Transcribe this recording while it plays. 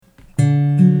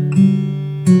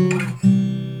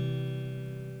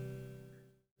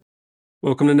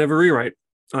Welcome to Never Rewrite.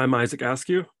 I'm Isaac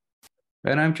Askew.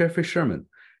 And I'm Jeffrey Sherman.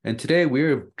 And today we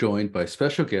are joined by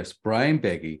special guest Brian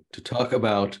Begy to talk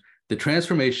about the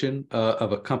transformation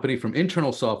of a company from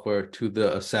internal software to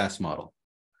the SaaS model.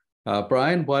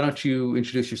 Brian, why don't you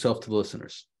introduce yourself to the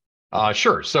listeners?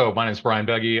 Sure. So my name is Brian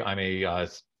Begy. I'm a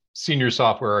senior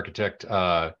software architect,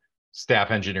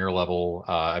 staff engineer level.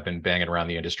 I've been banging around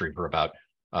the industry for about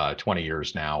 20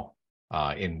 years now,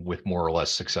 with more or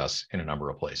less success in a number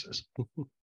of places.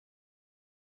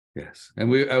 Yes,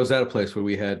 and I was at a place where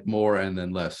we had more and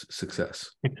then less success.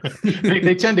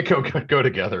 they tend to go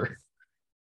together.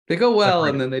 They go well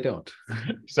and then they don't.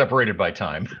 Separated by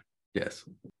time. Yes.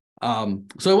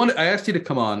 So I asked you to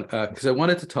come on because I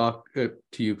wanted to talk to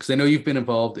you because I know you've been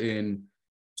involved in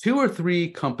 2 or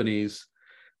 3 companies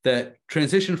that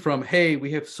transition from, hey,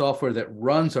 we have software that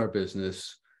runs our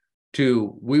business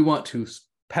to we want to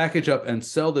package up and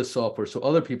sell this software so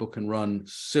other people can run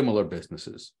similar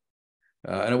businesses.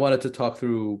 And I wanted to talk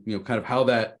through, kind of how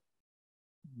that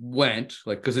went,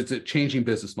 because it's a changing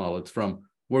business model. It's from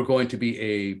we're going to be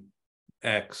a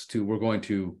X to we're going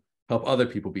to help other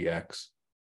people be X.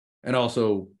 And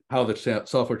also how the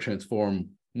software transform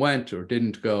went or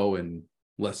didn't go and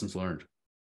lessons learned.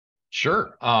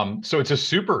 Sure. So it's a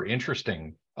super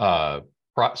interesting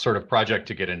sort of project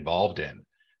to get involved in.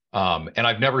 And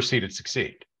I've never seen it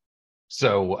succeed.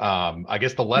 So I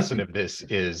guess the lesson of this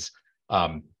is,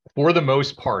 for the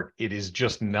most part, it is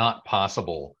just not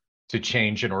possible to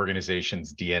change an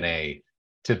organization's DNA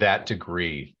to that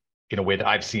degree in a way that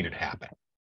I've seen it happen.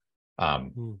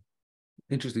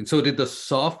 Interesting. So did the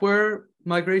software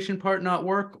migration part not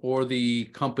work, or the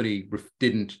company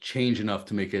didn't change enough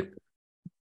to make it?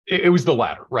 It was the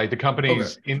latter, right? The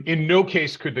companies, okay. In no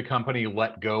case could the company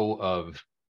let go of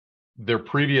their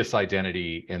previous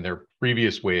identity and their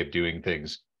previous way of doing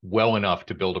things well enough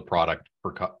to build a product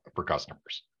for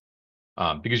customers.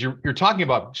 Because you're talking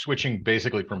about switching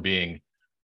basically from being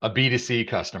a B2C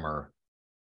customer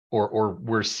or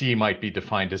where C might be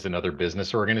defined as another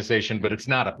business organization, but it's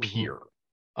not a peer,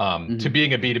 to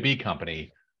being a B2B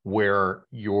company where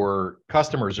your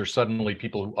customers are suddenly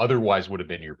people who otherwise would have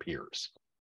been your peers.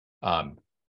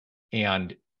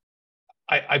 And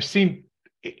I've seen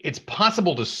it's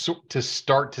possible to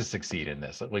start to succeed in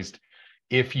this, at least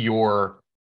if your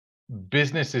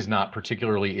business is not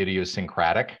particularly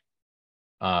idiosyncratic,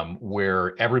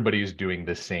 where everybody is doing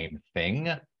the same thing.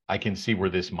 I can see where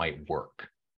this might work.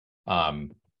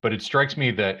 But it strikes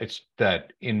me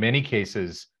that in many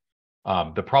cases,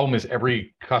 the problem is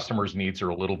every customer's needs are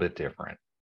a little bit different.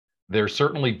 They're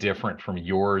certainly different from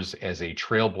yours as a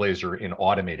trailblazer in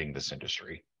automating this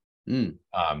industry.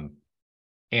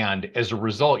 And as a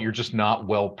result, you're just not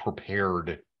well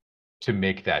prepared to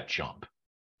make that jump.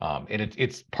 And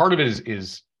it's part of it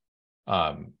is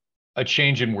a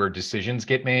change in where decisions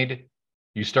get made.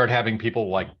 You start having people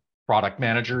like product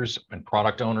managers and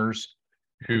product owners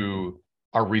who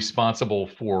are responsible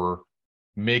for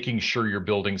making sure you're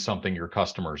building something your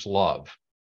customers love,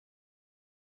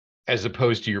 as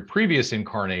opposed to your previous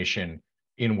incarnation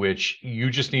in which you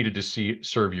just needed to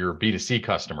serve your B2C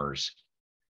customers,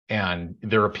 and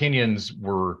their opinions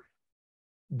were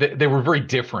they were very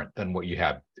different than what you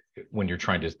have when you're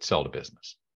trying to sell to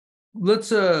business.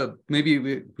 Let's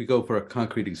maybe we go for a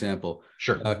concrete example.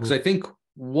 Sure. Because I think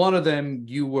one of them,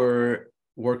 you were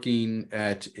working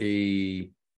at a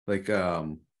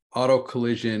auto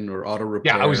collision or auto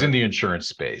repair. Yeah, I was in the insurance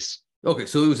space. Okay,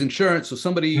 so it was insurance. So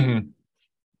somebody,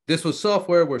 this was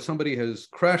software where somebody has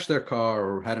crashed their car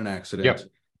or had an accident,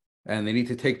 and they need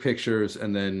to take pictures,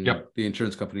 and then the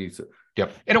insurance company needs to.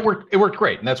 Yep, and it worked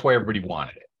great, and that's why everybody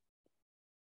wanted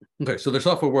it. Okay, so their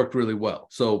software worked really well.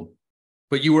 So,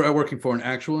 but you were working for an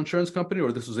actual insurance company,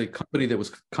 or this was a company that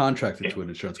was contracted to an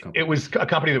insurance company? It was a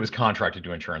company that was contracted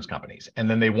to insurance companies, and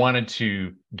then they wanted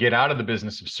to get out of the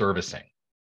business of servicing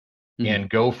and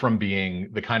go from being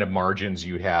the kind of margins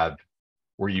you have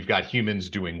where you've got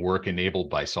humans doing work enabled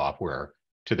by software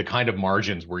to the kind of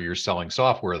margins where you're selling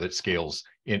software that scales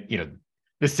in,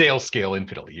 the sales scale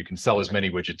infinitely. You can sell as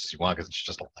many widgets as you want because it's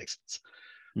just a license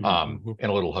and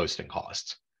a little hosting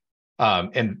costs.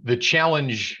 And the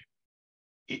challenge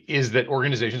is that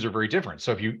organizations are very different.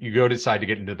 So if you decide to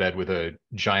get into bed with a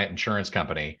giant insurance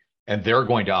company and they're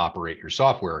going to operate your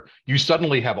software, you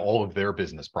suddenly have all of their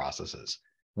business processes,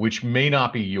 which may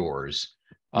not be yours.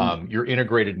 You're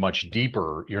integrated much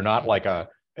deeper. You're not like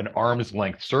an arm's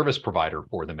length service provider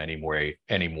for them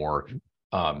anymore.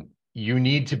 You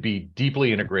need to be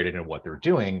deeply integrated in what they're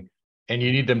doing, and you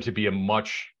need them to be a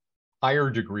much higher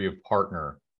degree of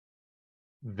partner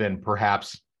than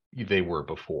perhaps they were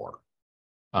before.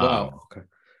 Wow. Okay.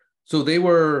 So they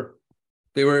were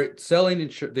they were selling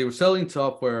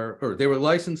software, or they were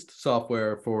licensed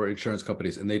software for insurance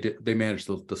companies, and they managed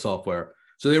the software.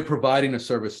 So they were providing a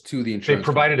service to the They insurance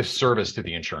provided a companies. service to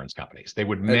the insurance companies. They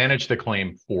would manage the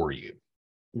claim for you.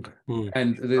 Okay. Hmm.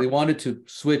 And they wanted to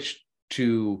switch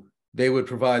to, they would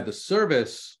provide the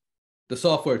service, the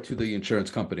software to the insurance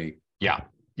company. Yeah.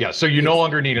 Yeah. So you no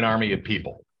longer need an army of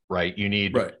people, right? You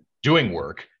need Right. doing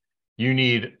work. You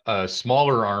need a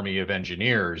smaller army of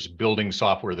engineers building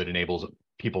software that enables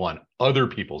people on other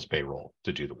people's payroll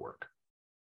to do the work.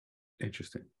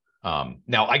 Interesting.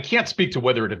 Now, I can't speak to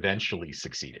whether it eventually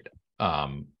succeeded.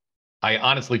 I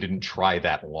honestly didn't try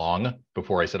that long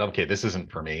before I said, okay, this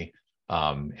isn't for me.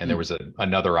 And there was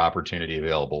another opportunity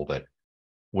available that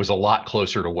was a lot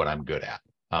closer to what I'm good at.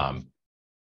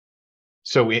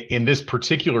 So in this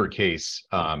particular case,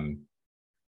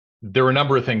 there were a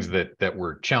number of things that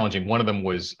were challenging. One of them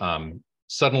was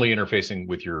suddenly interfacing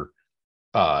with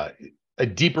a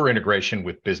deeper integration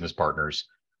with business partners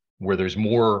where there's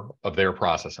more of their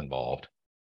process involved.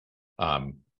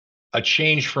 A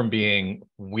change from being,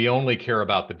 we only care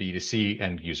about the B2C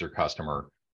end user customer,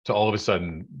 to all of a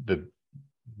sudden the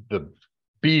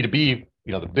B2B,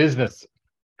 the business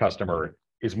customer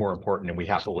is more important and we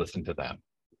have to listen to them.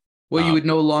 Well, you would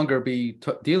no longer be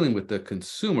dealing with the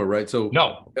consumer, right? So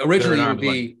no, originally it would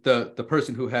be the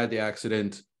person who had the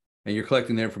accident, and you're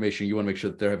collecting their information. You want to make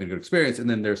sure that they're having a good experience. And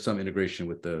then there's some integration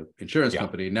with the insurance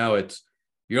company. Now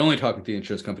you're only talking to the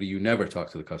insurance company. You never talk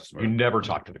to the customer. You never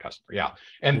talk to the customer. Yeah.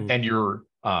 And you're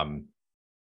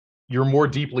more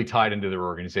deeply tied into their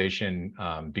organization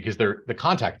because the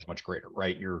contact is much greater,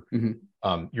 right? You're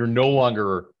no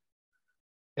longer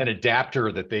an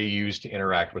adapter that they use to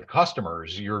interact with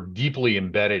customers. You're deeply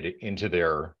embedded into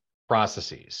their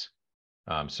processes.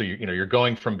 So you're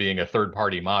going from being a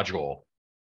third-party module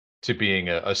to being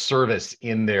a service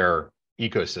in their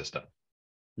ecosystem.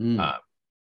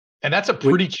 And that's a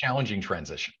pretty challenging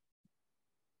transition.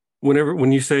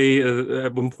 When you say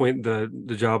at one point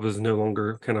the job is no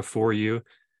longer kind of for you,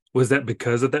 was that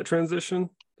because of that transition?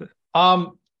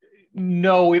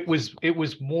 No, it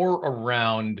was more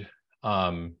around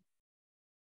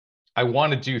I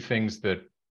want to do things that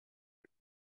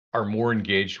are more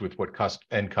engaged with what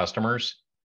end customers.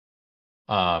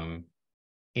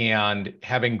 And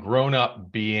having grown up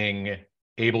being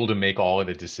able to make all of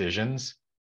the decisions,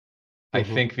 I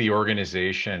think the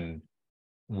organization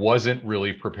wasn't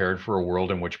really prepared for a world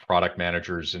in which product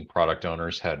managers and product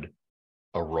owners had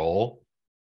a role.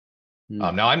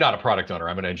 Now, I'm not a product owner,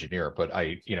 I'm an engineer, but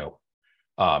I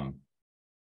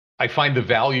find the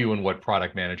value in what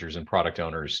product managers and product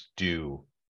owners do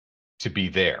to be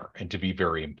there and to be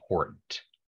very important.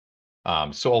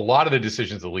 So a lot of the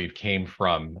decisions that leave came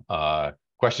from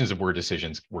questions of where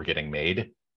decisions were getting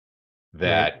made,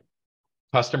 that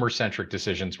customer-centric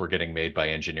decisions were getting made by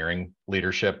engineering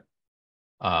leadership.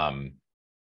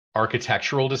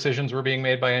 Architectural decisions were being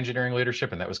made by engineering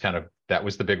leadership, and that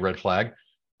was the big red flag.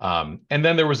 And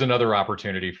then there was another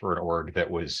opportunity for an org that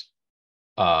was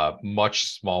much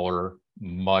smaller,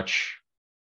 much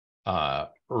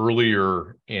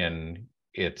earlier in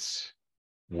its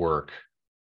work,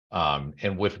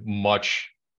 and with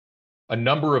a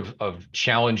number of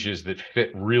challenges that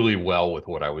fit really well with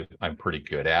what I'm pretty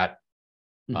good at.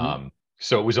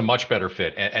 So it was a much better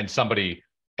fit. And somebody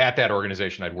at that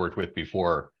organization I'd worked with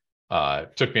before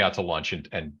took me out to lunch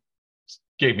and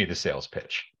gave me the sales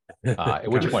pitch. At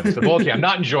which point I said, well, okay, I'm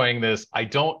not enjoying this. I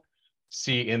don't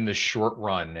see in the short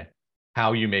run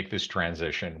how you make this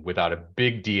transition without a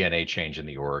big DNA change in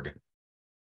the org.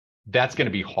 That's going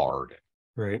to be hard.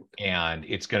 Right. And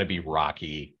it's going to be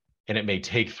rocky, and it may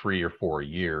take 3 or 4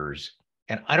 years.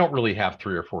 And I don't really have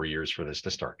 3 or 4 years for this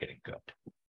to start getting good.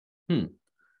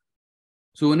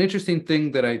 So an interesting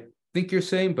thing that I think you're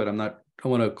saying, but I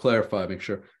want to clarify, make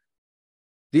sure.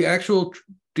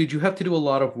 Did you have to do a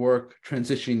lot of work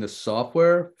transitioning the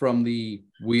software from we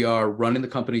are running the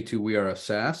company to we are a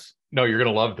SaaS? No, you're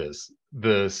going to love this.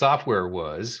 The software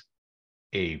was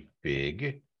a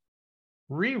big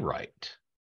rewrite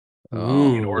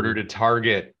in order to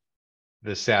target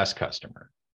the SaaS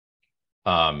customer.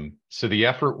 So the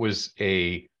effort was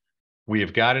we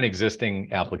have got an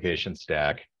existing application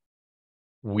stack.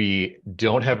 We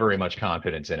don't have very much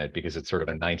confidence in it because it's sort of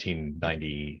a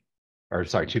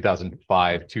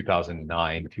 2005,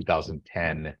 2009,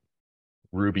 2010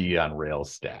 Ruby on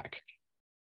Rails stack.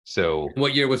 So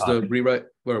what year was the rewrite?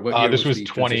 Or what year this was the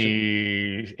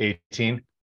 2018.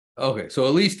 Okay, so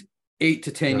at least 8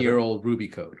 to 10 year old Ruby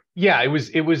code. Yeah, it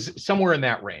was somewhere in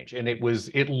that range, and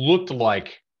it looked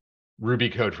like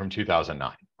Ruby code from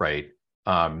 2009, right?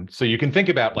 So you can think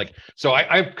about like, so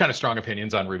I have kind of strong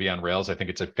opinions on Ruby on Rails. I think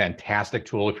it's a fantastic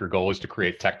tool if your goal is to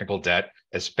create technical debt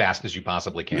as fast as you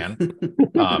possibly can,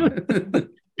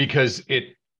 because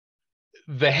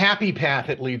the happy path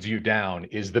it leads you down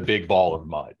is the big ball of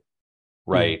mud,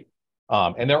 right?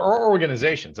 And there are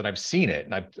organizations, and I've seen it,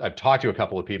 and I've talked to a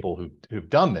couple of people who've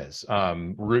done this.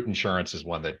 Root Insurance is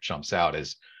one that jumps out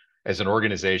as an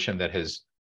organization that has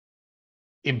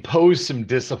imposed some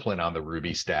discipline on the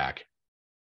Ruby stack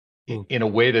in a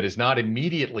way that is not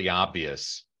immediately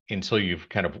obvious until you've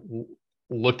kind of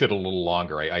looked at it a little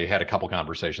longer. I had a couple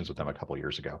conversations with them a couple of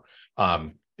years ago,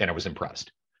 and I was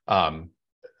impressed.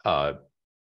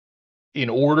 In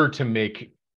order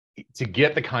to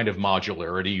get the kind of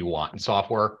modularity you want in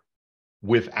software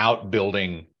without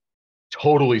building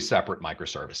totally separate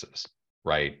microservices,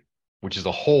 right? Which is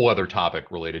a whole other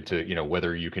topic related to,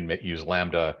 whether you can use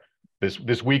Lambda.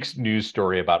 This week's news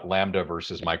story about Lambda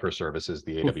versus microservices,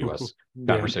 the AWS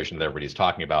conversation that everybody's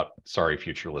talking about. Sorry,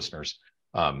 future listeners,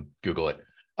 Google it.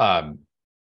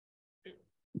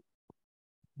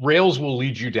 Rails will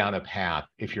lead you down a path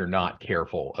if you're not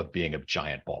careful of being a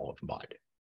giant ball of mud.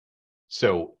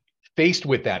 So faced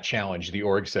with that challenge, the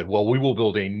org said, well, we will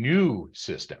build a new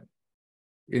system.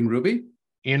 In Ruby?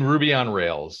 In Ruby on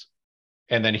Rails.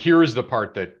 And then here is the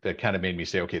part that kind of made me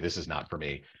say, okay, this is not for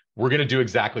me. We're going to do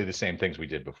exactly the same things we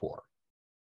did before.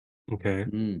 Okay.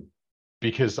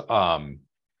 Because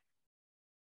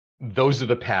those are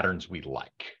the patterns we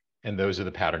like. And those are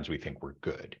the patterns we think were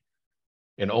good.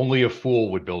 And only a fool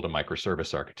would build a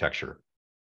microservice architecture.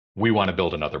 We want to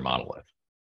build another monolith.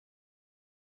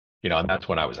 And that's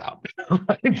when I was out.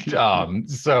 Right?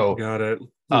 So Got it.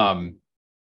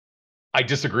 I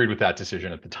disagreed with that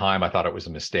decision at the time. I thought it was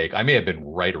a mistake. I may have been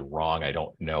right or wrong. I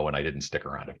don't know. And I didn't stick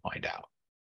around to find out.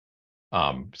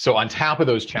 So on top of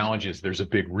those challenges, there's a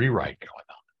big rewrite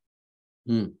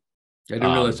going on. I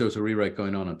didn't realize there was a rewrite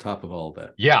going on top of all of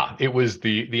that. Yeah, it was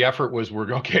the effort was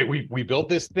we built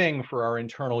this thing for our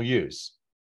internal use,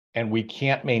 and we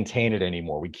can't maintain it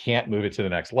anymore. We can't move it to the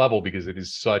next level because it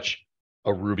is such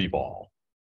a Ruby ball.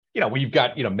 We've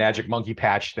got magic monkey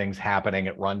patch things happening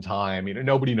at runtime.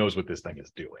 Nobody knows what this thing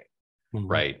is doing,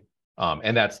 right?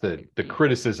 And that's the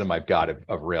criticism I've got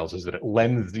of Rails, is that it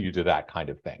lends you to that kind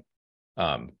of thing.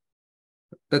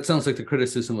 That sounds like the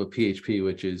criticism of PHP,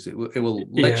 which is it will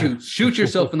let you shoot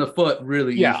yourself in the foot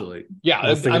really easily.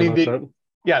 Yeah,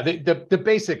 the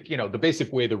basic the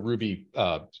basic way the Ruby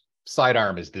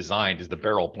sidearm is designed is the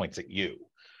barrel points at you,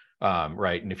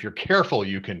 right? And if you're careful,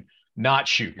 you can not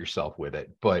shoot yourself with it.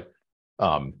 But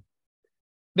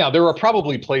now there are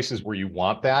probably places where you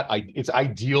want that. It's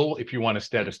ideal if you want to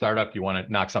start a startup, you want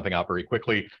to knock something out very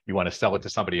quickly, you want to sell it to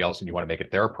somebody else, and you want to make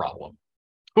it their problem.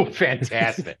 Oh,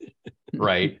 fantastic.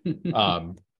 Right.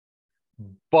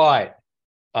 But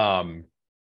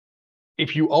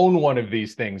if you own one of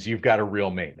these things, you've got a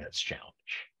real maintenance challenge,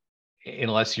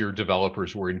 unless your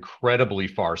developers were incredibly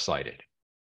farsighted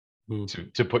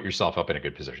to put yourself up in a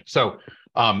good position. So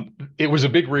it was a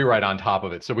big rewrite on top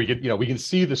of it. So we can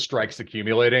see the strikes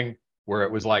accumulating, where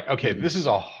it was like, okay, this is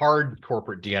a hard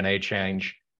corporate DNA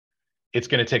change. It's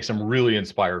going to take some really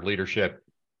inspired leadership.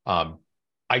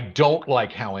 I don't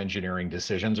like how engineering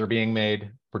decisions are being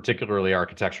made, particularly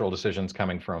architectural decisions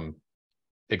coming from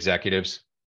executives.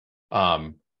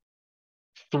 3,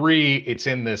 it's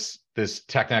in this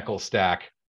technical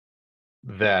stack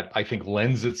that I think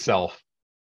lends itself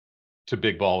to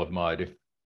big ball of mud.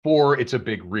 4, it's a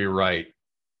big rewrite.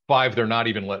 5, they're not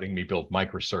even letting me build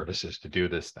microservices to do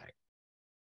this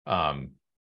thing.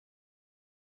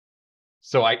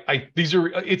 So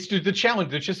it's the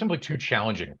challenge. It's just simply too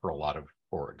challenging for a lot of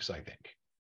orgs, I think.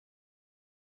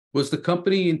 Was the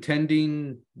company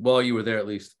intending, while you were there at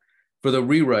least, for the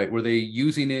rewrite, were they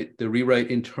using the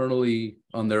rewrite internally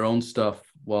on their own stuff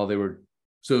while they were,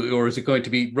 or is it going to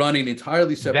be running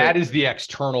entirely separate? That is the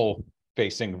external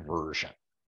facing version.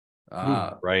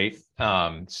 Right.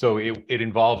 So it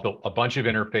involved a bunch of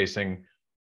interfacing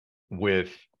with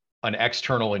an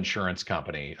external insurance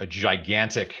company, a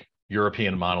gigantic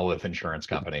European monolith insurance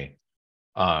company,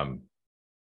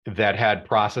 that had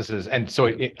processes. And so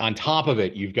on top of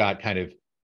it, you've got kind of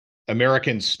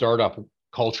American startup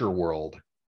culture world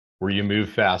where you move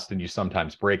fast and you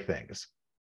sometimes break things,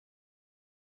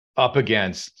 up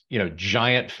against,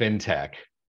 giant fintech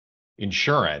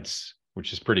insurance,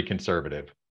 which is pretty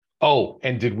conservative. Oh,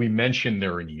 and did we mention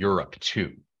they're in Europe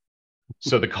too?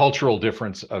 So the cultural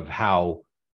difference of how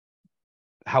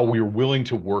we're willing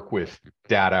to work with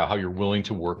data, how you're willing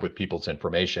to work with people's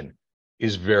information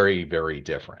is very, very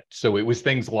different. So it was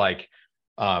things like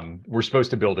we're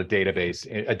supposed to build a database,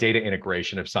 a data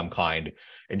integration of some kind,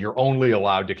 and you're only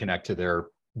allowed to connect to their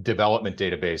development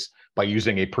database by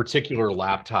using a particular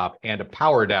laptop and a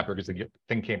power adapter, because the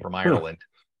thing came from Ireland,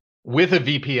 with a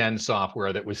VPN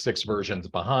software that was 6 versions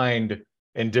behind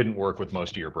and didn't work with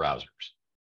most of your browsers.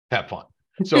 Have fun.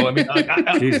 So, I mean,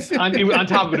 on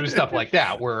top of it was stuff like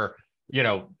that, where,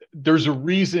 there's a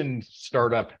reason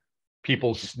startup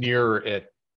people sneer at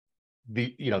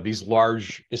these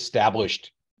large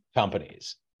established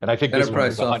companies. And I think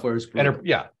enterprise software is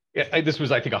this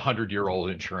was, I think, 100-year-old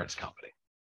insurance company.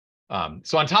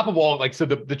 So on top of all,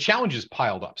 the challenges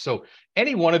piled up. So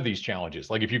any one of these challenges,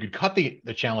 like if you could cut the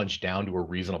challenge down to a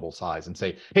reasonable size and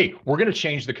say, hey, we're going to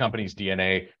change the company's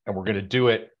DNA and we're going to do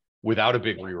it without a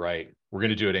big rewrite. We're going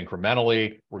to do it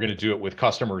incrementally. We're going to do it with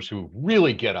customers who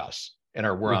really get us and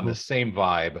we're on the same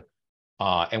vibe.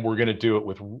 And we're going to do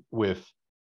it with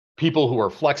people who are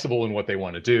flexible in what they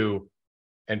want to do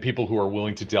and people who are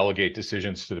willing to delegate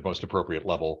decisions to the most appropriate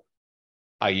level,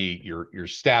 i.e. your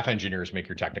staff engineers make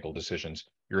your technical decisions,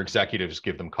 your executives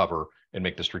give them cover and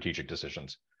make the strategic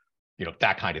decisions,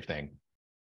 that kind of thing.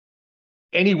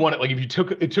 Anyone, like if you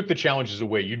took the challenges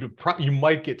away, you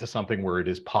might get to something where it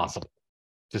is possible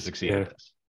to succeed at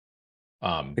this.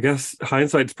 I guess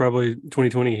hindsight's probably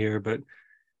 2020 here, but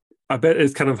I bet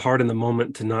it's kind of hard in the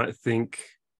moment to not think,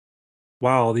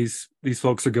 wow, these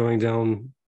folks are going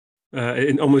down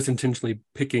and almost intentionally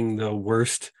picking the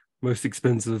worst, most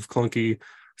expensive, clunky,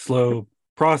 slow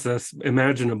process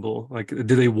imaginable. Like,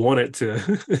 do they want it to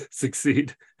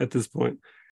succeed at this point?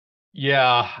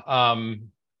 Yeah,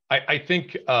 I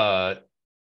think for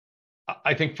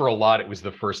a lot it was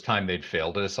the first time they'd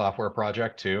failed at a software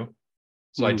project too.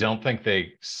 So I don't think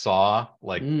they saw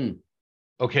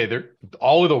okay,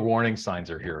 all of the warning signs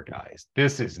are here, guys.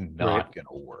 This is not going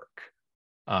to work.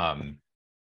 And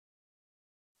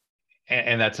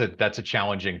that's a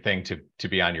challenging thing to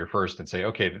be on your first and say,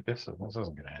 okay, this isn't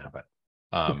going to happen.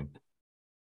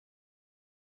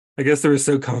 I guess they were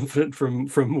so confident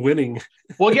from winning.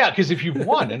 Well, yeah, because if you've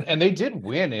won, and they did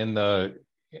win in the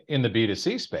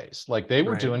B2C space, like they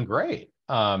were doing great.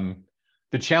 The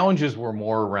challenges were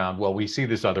more around, well, we see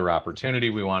this other opportunity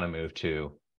we want to move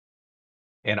to,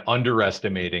 and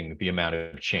underestimating the amount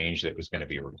of change that was going to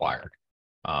be required.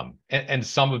 And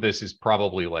some of this is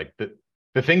probably like the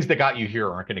things that got you here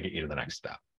aren't going to get you to the next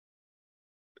step.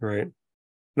 Right.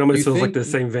 It almost feels like the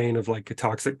same vein of like a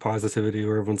toxic positivity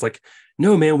where everyone's like,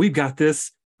 no, man, we've got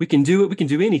this. We can do it. We can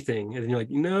do anything. And you're like,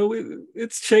 no,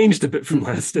 it's changed a bit from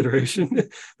last iteration.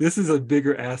 This is a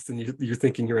bigger ask than you're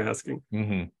thinking you're asking.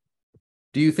 Mm-hmm.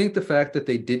 Do you think the fact that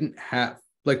they didn't have,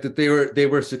 like that they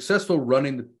were successful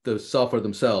running the software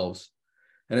themselves,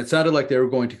 and it sounded like they were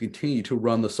going to continue to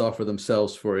run the software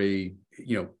themselves for an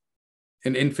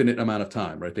infinite amount of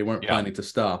time, right? They weren't planning to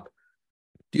stop.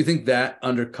 Do you think that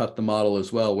undercut the model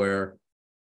as well, where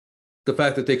the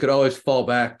fact that they could always fall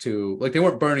back to, like, they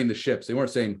weren't burning the ships. They weren't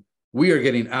saying, we are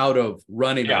getting out of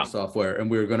running our software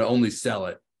and we're going to only sell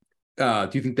it. Do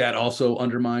you think that also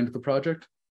undermined the project?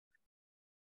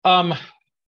 I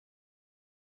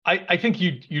think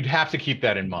you'd have to keep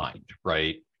that in mind,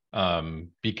 right?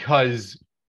 Because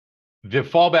the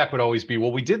fallback would always be,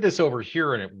 well, we did this over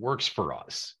here and it works for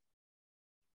us.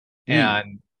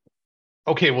 And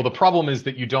okay, well, the problem is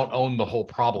that you don't own the whole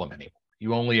problem anymore.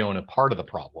 You only own a part of the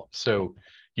problem. So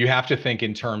you have to think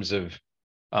in terms of,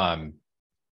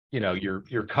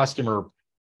 your customer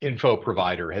info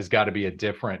provider has got to be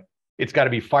it's got to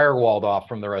be firewalled off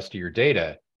from the rest of your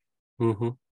data. Mm-hmm.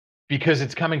 Because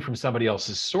it's coming from somebody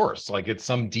else's source. Like it's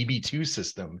some DB2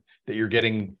 system that you're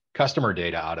getting customer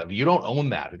data out of. You don't own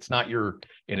that. It's not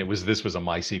this was a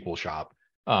MySQL shop.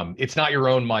 It's not your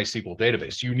own MySQL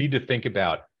database. You need to think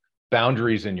about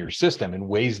boundaries in your system in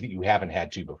ways that you haven't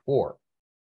had to before.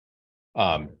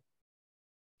 And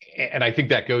I think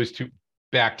that goes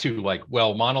back to like,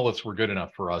 well, monoliths were good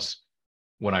enough for us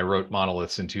when I wrote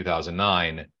monoliths in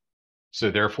 2009. So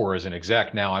therefore, as an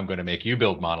exec, now I'm going to make you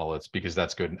build monoliths because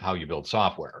that's good how you build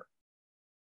software.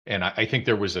 And I think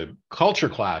there was a culture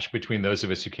clash between those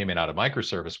of us who came in out of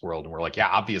microservice world and we're like, yeah,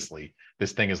 obviously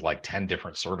this thing is like 10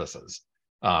 different services,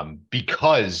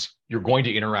 because you're going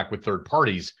to interact with third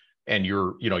parties, and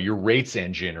your rates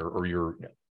engine or your,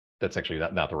 that's actually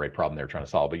not the right problem they're trying to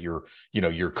solve, but your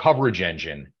coverage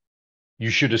engine, you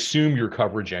should assume your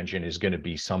coverage engine is going to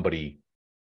be some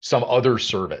other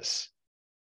service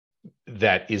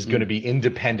that is going to be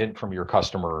independent from your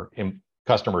customer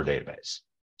database.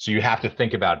 So you have to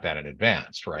think about that in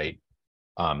advance, right?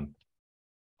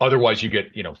 Otherwise you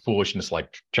get, foolishness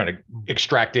like trying to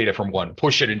extract data from one,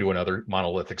 push it into another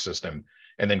monolithic system,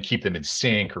 and then keep them in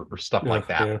sync or stuff like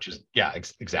that, Yeah. which is,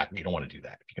 exactly. You don't want to do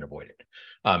that if you can avoid it.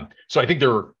 So I think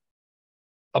there are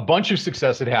a bunch of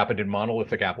success that happened in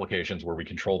monolithic applications where we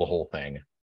control the whole thing,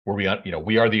 where we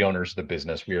are the owners of the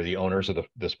business, we are the owners of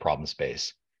this problem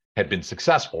space, had been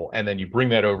successful. And then you bring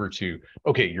that over to,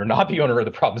 okay, you're not the owner of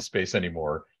the problem space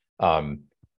anymore.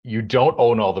 You don't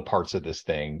own all the parts of this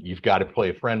thing. You've got to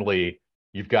play friendly.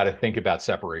 You've got to think about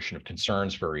separation of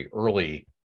concerns very early.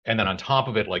 And then on top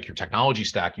of it, like your technology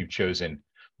stack you've chosen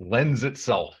lends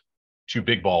itself to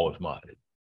big ball of mud.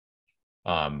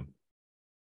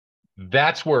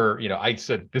 That's where, I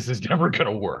said, this is never going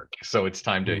to work. So it's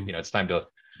time to,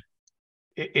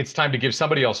 it's time to give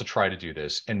somebody else a try to do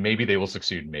this, and maybe they will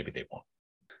succeed and maybe they won't.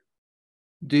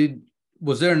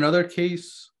 Was there another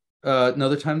case,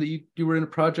 another time that you were in a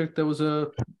project that was a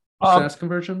SaaS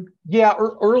conversion? Yeah,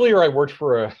 earlier I worked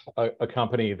for a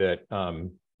company that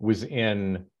was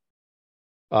in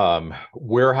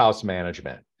warehouse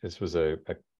management. This was a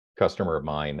customer of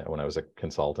mine when I was a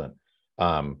consultant.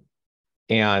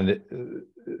 And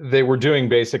they were doing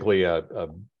basically a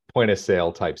point of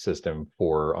sale type system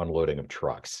for unloading of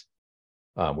trucks,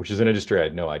 which is an industry I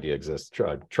had no idea exists.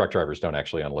 Truck drivers don't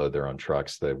actually unload their own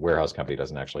trucks. The warehouse company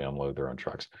doesn't actually unload their own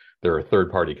trucks. There are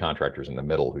third-party contractors in the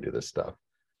middle who do this stuff.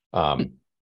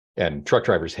 And truck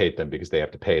drivers hate them because they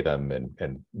have to pay them,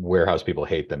 and warehouse people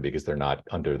hate them because they're not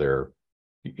under their,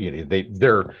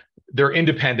 they're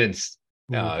independents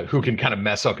who can kind of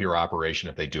mess up your operation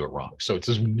if they do it wrong. So it's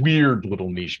this weird little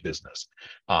niche business.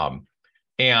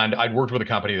 And I'd worked with a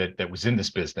company that was in this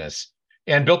business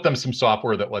and built them some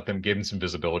software that gave them some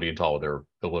visibility into all of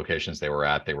the locations they were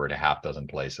at. They were at a half dozen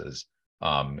places.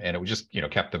 And it was just,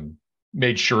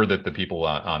 made sure that the people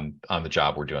on the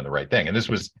job were doing the right thing. And this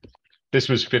was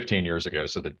 15 years ago.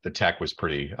 So the tech was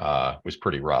pretty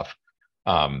rough.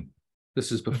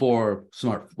 This is before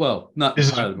not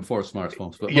entirely before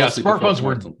smartphones, but yeah, smartphones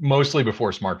were mostly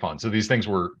before smartphones. So these things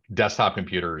were desktop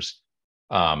computers.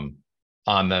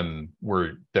 On them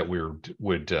were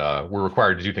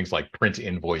required to do things like print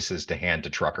invoices to hand to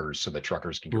truckers so that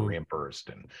truckers can get reimbursed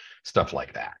and stuff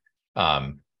like that.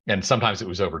 And sometimes it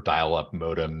was over dial-up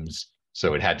modems,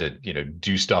 so it had to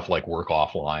do stuff like work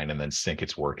offline and then sync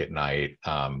its work at night.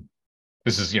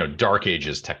 This is dark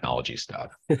ages technology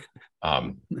stuff.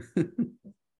 And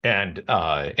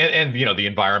the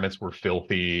environments were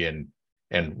filthy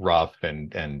and rough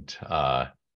and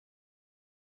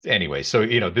anyway, so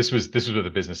this was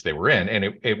the business they were in,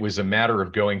 and it was a matter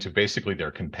of going to basically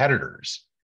their competitors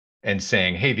and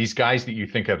saying, hey, these guys that you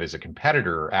think of as a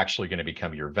competitor are actually going to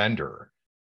become your vendor,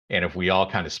 and if we all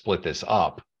kind of split this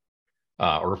up,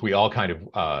 or if we all kind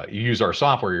of use our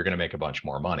software, you're going to make a bunch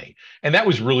more money. And that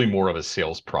was really more of a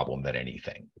sales problem than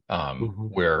anything,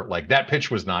 where like that pitch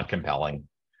was not compelling.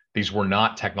 These were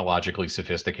not technologically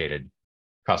sophisticated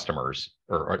customers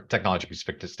or technologically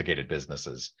sophisticated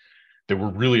businesses. There were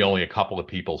really only a couple of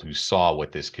people who saw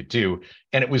what this could do.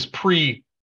 And it was pre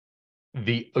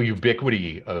the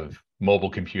ubiquity of mobile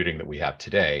computing that we have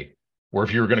today, where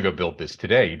if you were going to go build this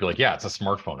today, you'd be like, yeah, it's a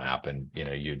smartphone app. And,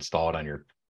 you install it on your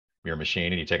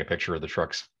machine and you take a picture of the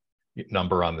truck's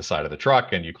number on the side of the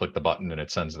truck and you click the button and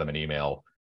it sends them an email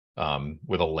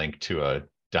with a link to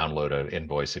download an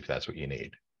invoice if that's what you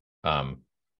need.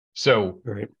 So,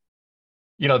 right.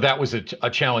 That was a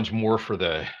challenge more for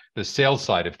the sales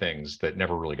side of things that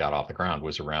never really got off the ground,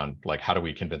 was around like, how do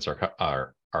we convince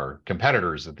our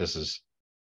competitors that this is,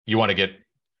 you want to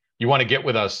get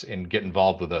with us and get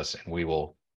involved with us, and we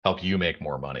will help you make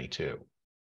more money too.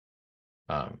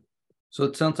 So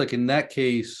it sounds like in that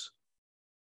case,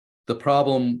 the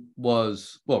problem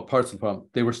was, parts of the problem,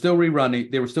 they were still going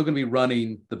to be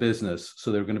running the business,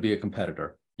 so they were going to be a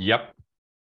competitor. Yep.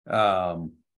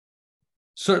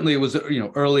 Certainly it was,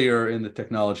 earlier in the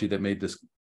technology that made this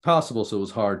possible, so it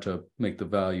was hard to make the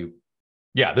value.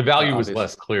 Yeah, the value was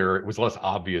less clear. It was less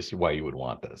obvious why you would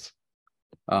want this.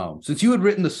 Since you had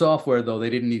written the software, though, they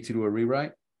didn't need to do a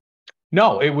rewrite?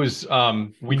 No, it was,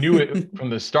 we knew it from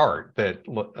the start that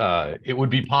it would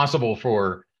be possible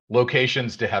for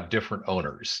locations to have different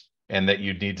owners and that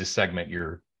you'd need to segment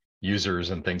your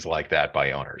users and things like that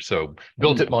by owners. So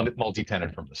built it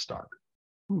multi-tenant from the start.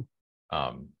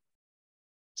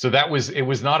 So it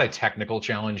was not a technical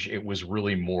challenge. It was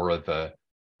really more of a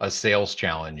sales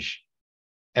challenge.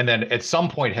 And then at some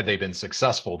point, had they been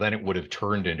successful, then it would have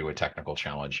turned into a technical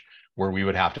challenge where we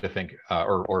would have to think,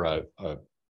 or a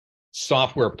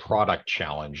software product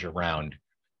challenge around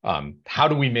how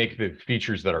do we make the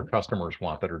features that our customers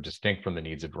want that are distinct from the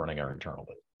needs of running our internal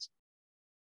business?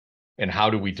 And how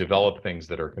do we develop things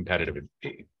that are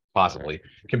possibly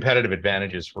competitive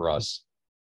advantages for us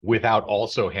without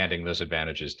also handing those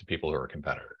advantages to people who are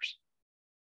competitors.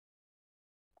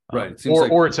 Right. It seems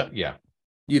or it's yeah.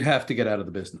 You'd have to get out of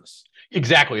the business.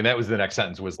 Exactly. And that was the next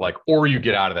sentence was like, or you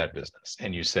get out of that business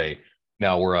and you say,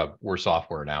 no, we're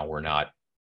software now. We're not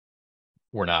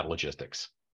logistics.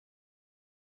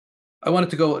 I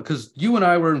wanted to go because you and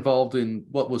I were involved in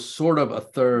what was sort of a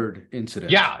third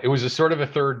incident. Yeah, it was a sort of a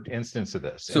third instance of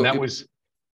this. So and that was,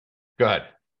 go ahead.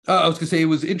 I was going to say it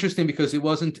was interesting because it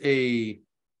wasn't a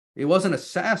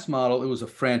SaaS model. It was a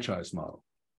franchise model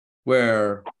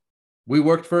where we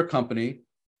worked for a company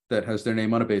that has their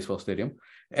name on a baseball stadium,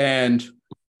 and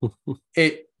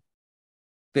they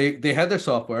had their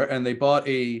software and they bought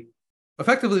a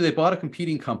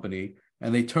competing company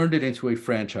and they turned it into a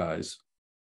franchise.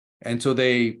 And so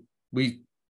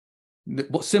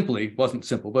wasn't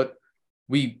simple, but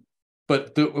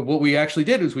what we actually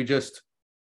did is we just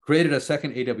created a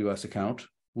second AWS account.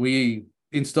 We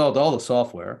installed all the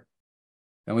software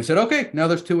and we said, okay, now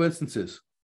there's 2 instances.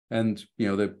 And,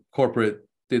 the corporate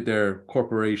did their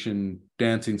corporation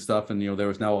dancing stuff. And, there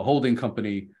was now a holding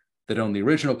company that owned the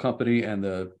original company and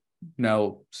the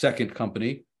now second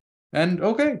company. And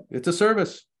okay, it's a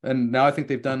service. And now I think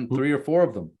they've done 3 or 4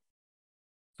 of them.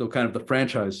 So kind of the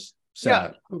franchise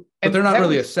SaaS, yeah. But they're not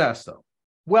really a SaaS though.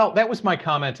 Well, that was my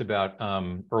comment about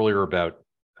earlier about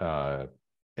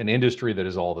an industry that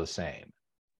is all the same,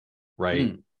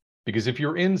 right? Because if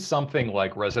you're in something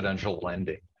like residential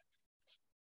lending,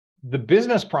 the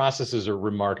business processes are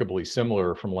remarkably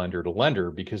similar from lender to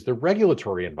lender because the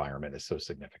regulatory environment is so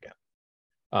significant.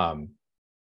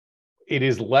 It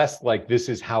is less like this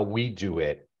is how we do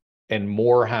it and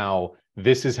more how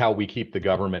this is how we keep the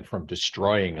government from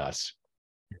destroying us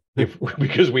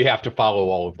because we have to follow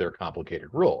all of their complicated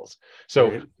rules.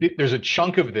 So there's a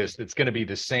chunk of this that's going to be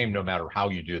the same no matter how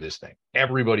you do this thing.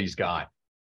 Everybody's got,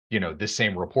 the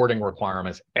same reporting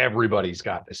requirements. Everybody's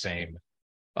got the same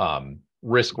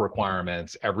risk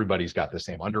requirements. Everybody's got the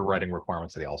same underwriting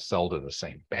requirements. They all sell to the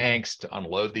same banks to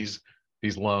unload these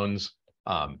loans.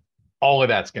 All of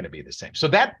that's going to be the same. So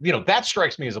that, that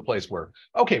strikes me as a place where,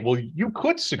 okay, well, you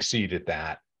could succeed at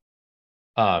that.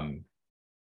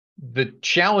 The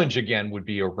challenge again would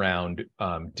be around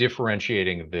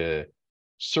differentiating the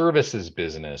services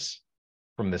business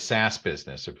from the SaaS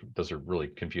business. Those are really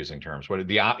confusing terms. What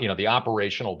the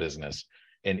operational business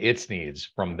and its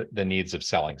needs from the needs of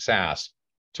selling SaaS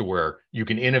to where you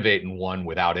can innovate in one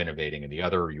without innovating in the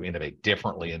other, or you innovate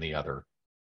differently in the other.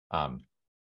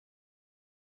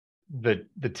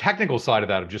 The technical side of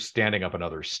that of just standing up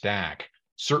another stack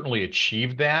certainly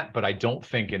achieved that, but I don't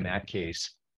think in that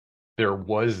case there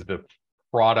was the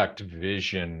product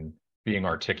vision being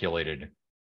articulated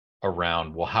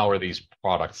around, well, how are these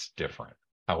products different?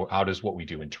 How does what we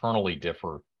do internally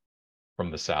differ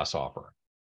from the SaaS offer?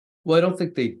 Well, I don't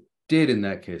think they did in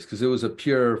that case because it was a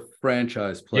pure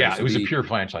franchise play. Yeah, it was a pure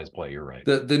franchise play. You're right.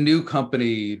 The new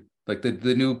company, like the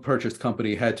new purchased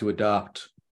company, had to adopt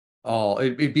all.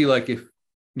 It'd be like if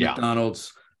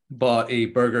McDonald's bought a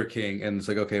Burger King and it's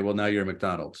like, okay, well, now you're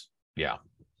McDonald's. Yeah.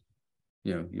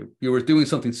 You were doing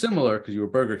something similar because you were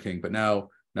Burger King, but now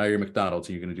you're McDonald's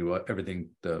and you're going to do everything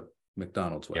the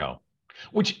McDonald's way. Yeah.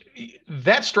 Which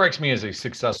that strikes me as a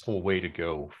successful way to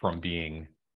go from being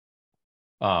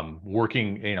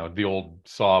working, the old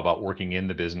saw about working in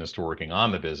the business to working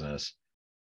on the business,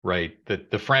 right?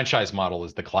 The franchise model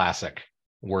is the classic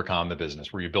work on the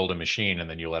business where you build a machine and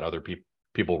then you let other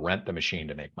people rent the machine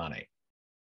to make money.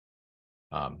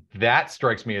 That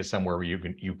strikes me as somewhere where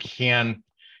you can,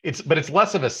 but it's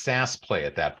less of a SaaS play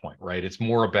at that point, right? It's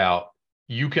more about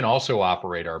you can also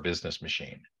operate our business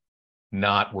machine,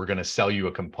 not we're going to sell you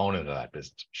a component of that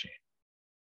business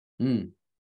machine,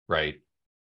 right?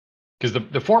 Because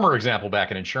the former example back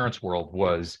in insurance world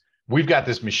was, we've got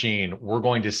this machine, we're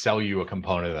going to sell you a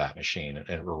component of that machine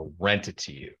and we'll rent it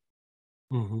to you.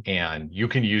 And you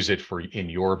can use it in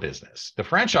your business. The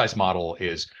franchise model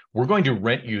is, we're going to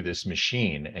rent you this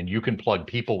machine and you can plug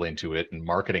people into it and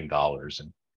marketing dollars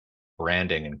and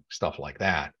branding and stuff like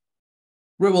that.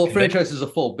 Right. Well, franchise is a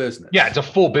full business. Yeah, it's a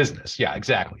full business. Yeah,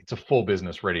 exactly. It's a full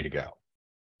business ready to go.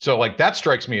 So like that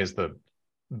strikes me as the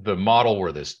model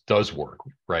where this does work,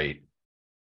 right?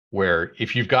 Where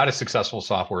if you've got a successful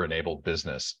software enabled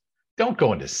business, don't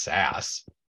go into SaaS,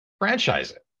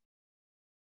 franchise it.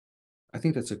 I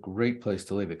think that's a great place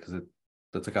to leave it because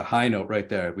that's like a high note right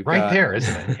there. There,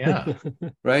 isn't it? Yeah.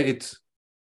 Right. It's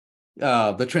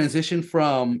the transition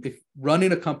from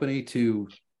running a company to,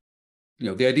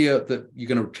 the idea that you're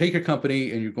going to take your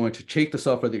company and you're going to take the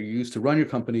software that you use to run your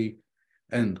company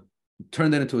and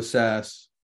turn that into a SaaS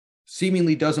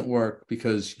seemingly doesn't work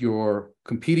because you're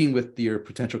competing with your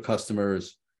potential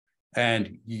customers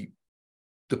and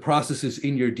the processes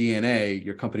in your DNA,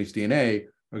 your company's DNA,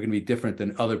 are going to be different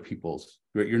than other people's.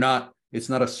 Right? It's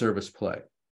not a service play,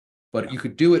 but you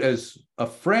could do it as a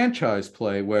franchise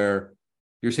play where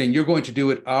you're saying you're going to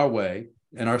do it our way,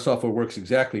 and our software works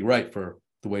exactly right for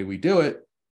the way we do it.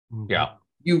 Yeah.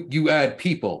 You add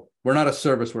people. We're not a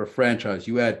service, we're a franchise.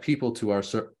 You add people to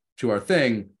our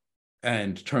thing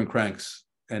and turn cranks,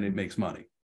 and it makes money.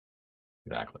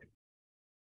 Exactly.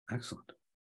 Excellent.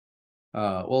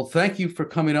 Well, thank you for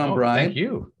coming on, Brian. Thank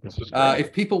you. This was great.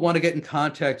 If people want to get in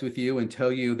contact with you and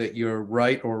tell you that you're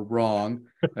right or wrong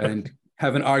and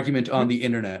have an argument on the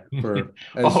internet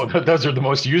those are the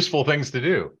most useful things to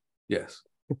do. Yes.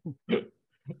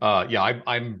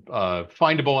 I'm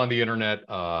findable on the internet.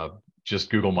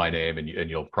 Just Google my name and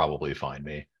you'll probably find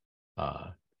me.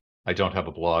 I don't have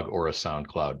a blog or a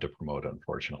SoundCloud to promote,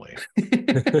 unfortunately.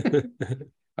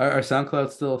 Are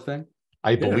SoundCloud still a thing?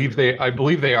 I believe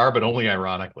they are, but only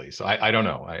ironically. So I don't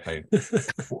know. I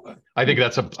think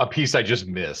that's a piece I just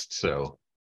missed. So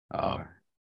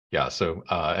So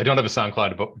I don't have a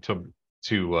SoundCloud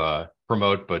to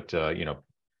promote, but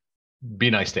be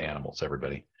nice to animals,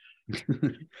 everybody.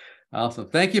 Awesome.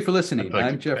 Thank you for listening.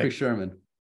 I'm Jeffrey Sherman.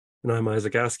 And I'm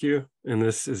Isaac Askew, and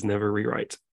this is Never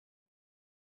Rewrite.